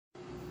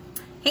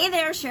Hey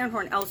there, Sharon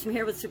Horn-Elstrom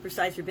here with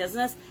Supersize Your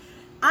Business.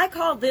 I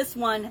call this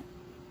one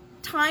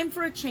Time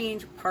for a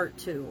Change Part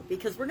 2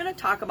 because we're going to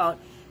talk about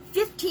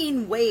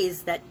 15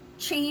 ways that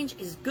change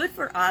is good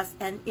for us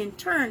and in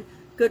turn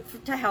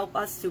to help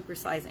us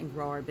supersize and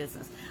grow our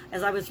business.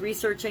 As I was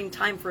researching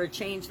time for a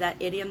change, that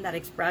idiom, that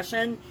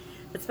expression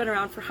that's been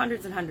around for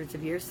hundreds and hundreds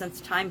of years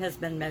since time has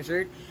been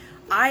measured,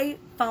 I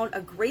found a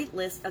great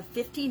list of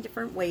 15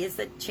 different ways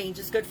that change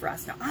is good for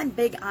us. Now, I'm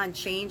big on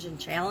change and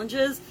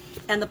challenges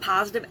and the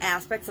positive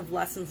aspects of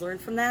lessons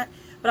learned from that,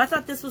 but I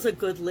thought this was a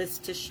good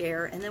list to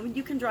share, and then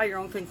you can draw your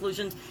own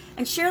conclusions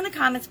and share in the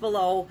comments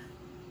below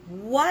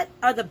what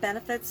are the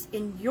benefits,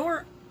 in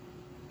your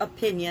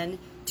opinion,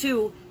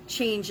 to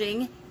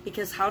changing,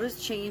 because how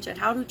does change and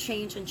how do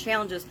change and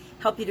challenges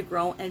help you to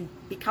grow and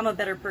become a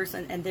better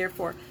person and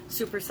therefore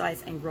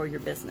supersize and grow your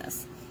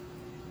business.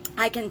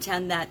 I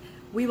contend that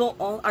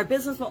our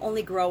business will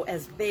only grow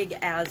as big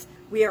as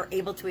we are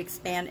able to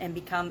expand and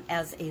become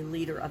as a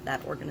leader of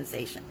that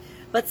organization.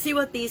 Let's see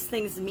what these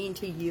things mean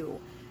to you.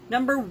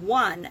 Number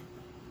one,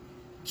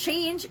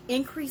 change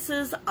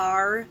increases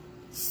our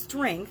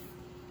strength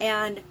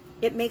and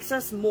it makes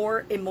us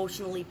more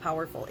emotionally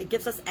powerful. It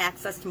gives us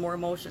access to more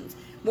emotions.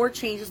 More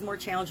changes, more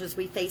challenges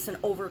we face and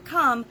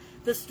overcome,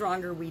 the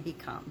stronger we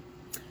become.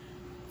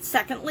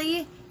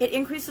 Secondly, it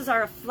increases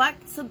our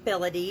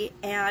flexibility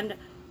and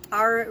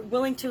our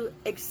willingness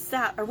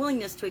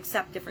to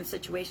accept different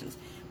situations.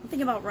 One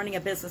thing about running a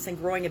business and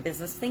growing a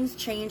business, things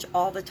change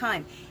all the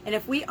time. And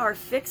if we are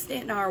fixed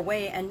in our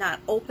way and not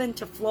open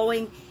to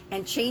flowing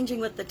and changing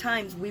with the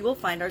times, we will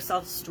find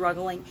ourselves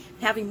struggling,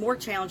 having more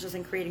challenges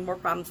and creating more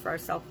problems for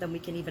ourselves than we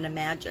can even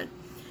imagine.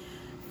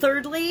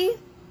 Thirdly,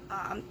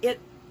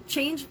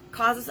 change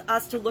causes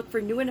us to look for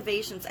new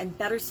innovations and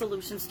better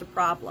solutions to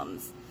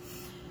problems.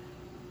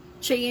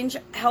 Change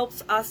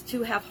helps us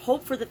to have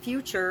hope for the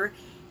future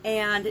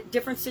and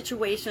different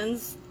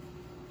situations,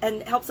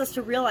 and helps us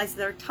to realize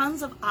there are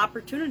tons of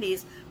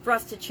opportunities for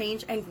us to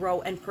change and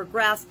grow and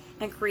progress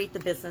and create the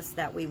business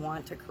that we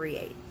want to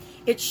create.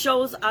 It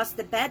shows us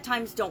that bad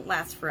times don't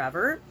last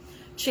forever.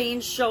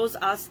 Change shows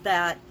us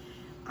that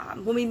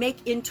when we make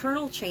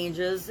internal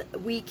changes,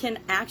 we can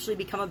actually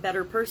become a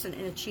better person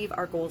and achieve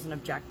our goals and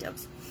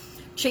objectives.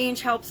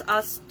 Change helps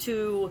us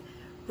to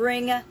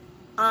bring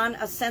on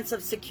a sense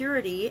of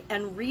security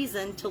and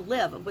reason to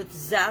live with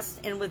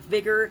zest and with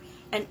vigor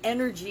and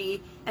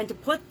energy, and to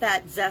put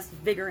that zest,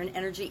 vigor, and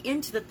energy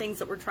into the things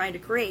that we're trying to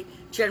create,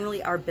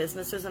 generally our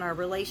businesses and our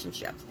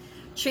relationships.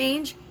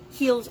 Change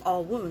heals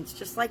all wounds.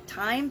 Just like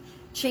time,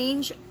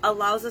 change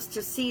allows us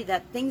to see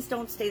that things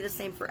don't stay the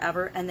same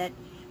forever and that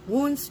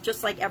wounds,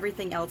 just like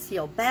everything else,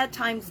 heal. Bad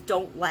times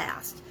don't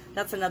last.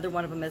 That's another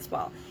one of them as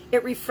well.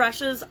 It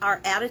refreshes our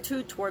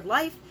attitude toward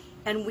life,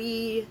 and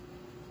we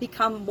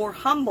become more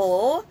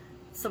humble,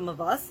 some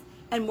of us,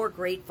 and more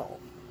grateful.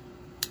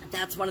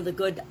 That's one of the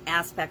good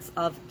aspects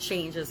of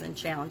changes and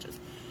challenges.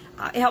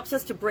 It helps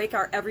us to break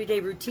our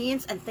everyday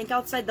routines and think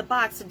outside the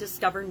box and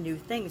discover new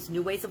things,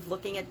 new ways of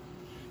looking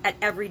at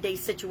everyday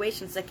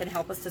situations that can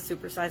help us to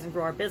supersize and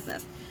grow our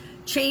business.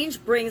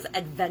 Change brings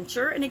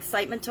adventure and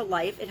excitement to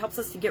life. It helps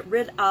us to get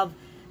rid of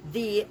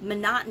the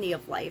monotony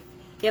of life.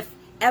 If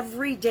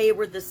every day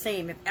were the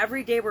same, if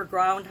every day were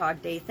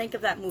Groundhog Day, think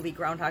of that movie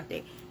Groundhog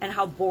Day and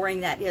how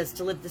boring that is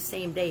to live the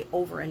same day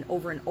over and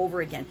over and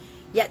over again.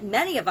 Yet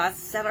many of us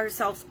set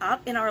ourselves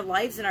up in our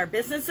lives and our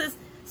businesses,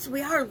 so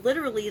we are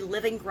literally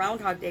living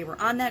Groundhog Day. We're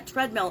on that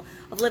treadmill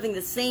of living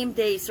the same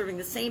day, serving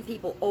the same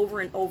people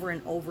over and over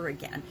and over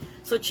again.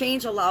 So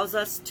change allows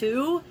us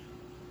to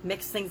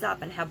mix things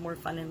up and have more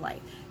fun in life.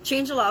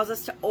 Change allows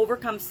us to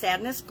overcome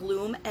sadness,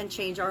 gloom, and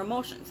change our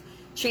emotions.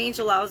 Change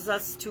allows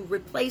us to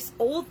replace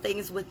old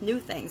things with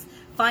new things,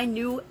 find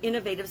new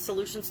innovative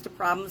solutions to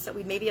problems that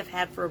we maybe have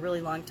had for a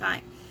really long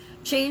time.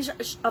 Change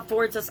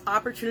affords us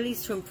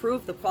opportunities to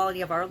improve the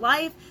quality of our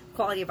life,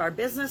 quality of our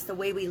business, the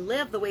way we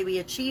live, the way we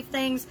achieve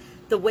things,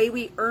 the way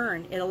we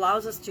earn. It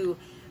allows us to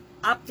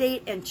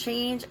update and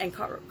change and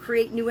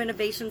create new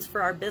innovations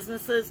for our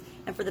businesses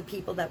and for the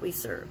people that we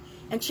serve.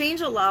 And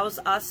change allows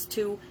us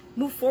to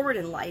move forward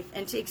in life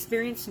and to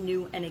experience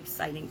new and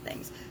exciting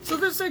things. So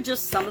those are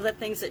just some of the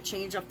things that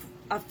change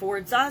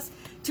affords us.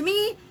 To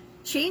me,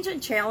 change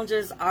and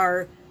challenges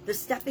are the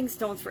stepping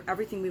stones for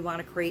everything we want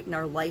to create in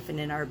our life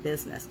and in our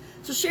business.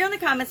 So share in the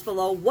comments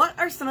below, what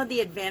are some of the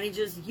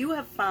advantages you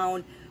have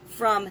found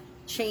from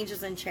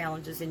changes and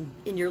challenges in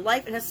your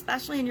life and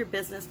especially in your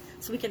business,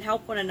 so we can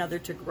help one another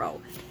to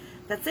grow.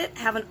 That's it.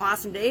 Have an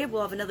awesome day.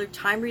 We'll have another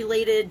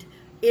time-related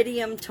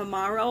idiom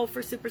tomorrow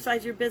for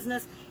Supersize Your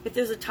Business. If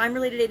there's a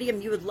time-related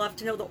idiom you would love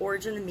to know the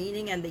origin, the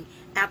meaning, and the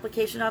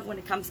application of when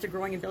it comes to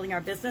growing and building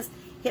our business,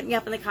 hit me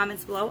up in the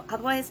comments below.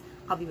 Otherwise,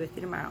 I'll be with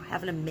you tomorrow.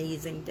 Have an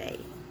amazing day.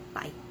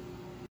 Bye.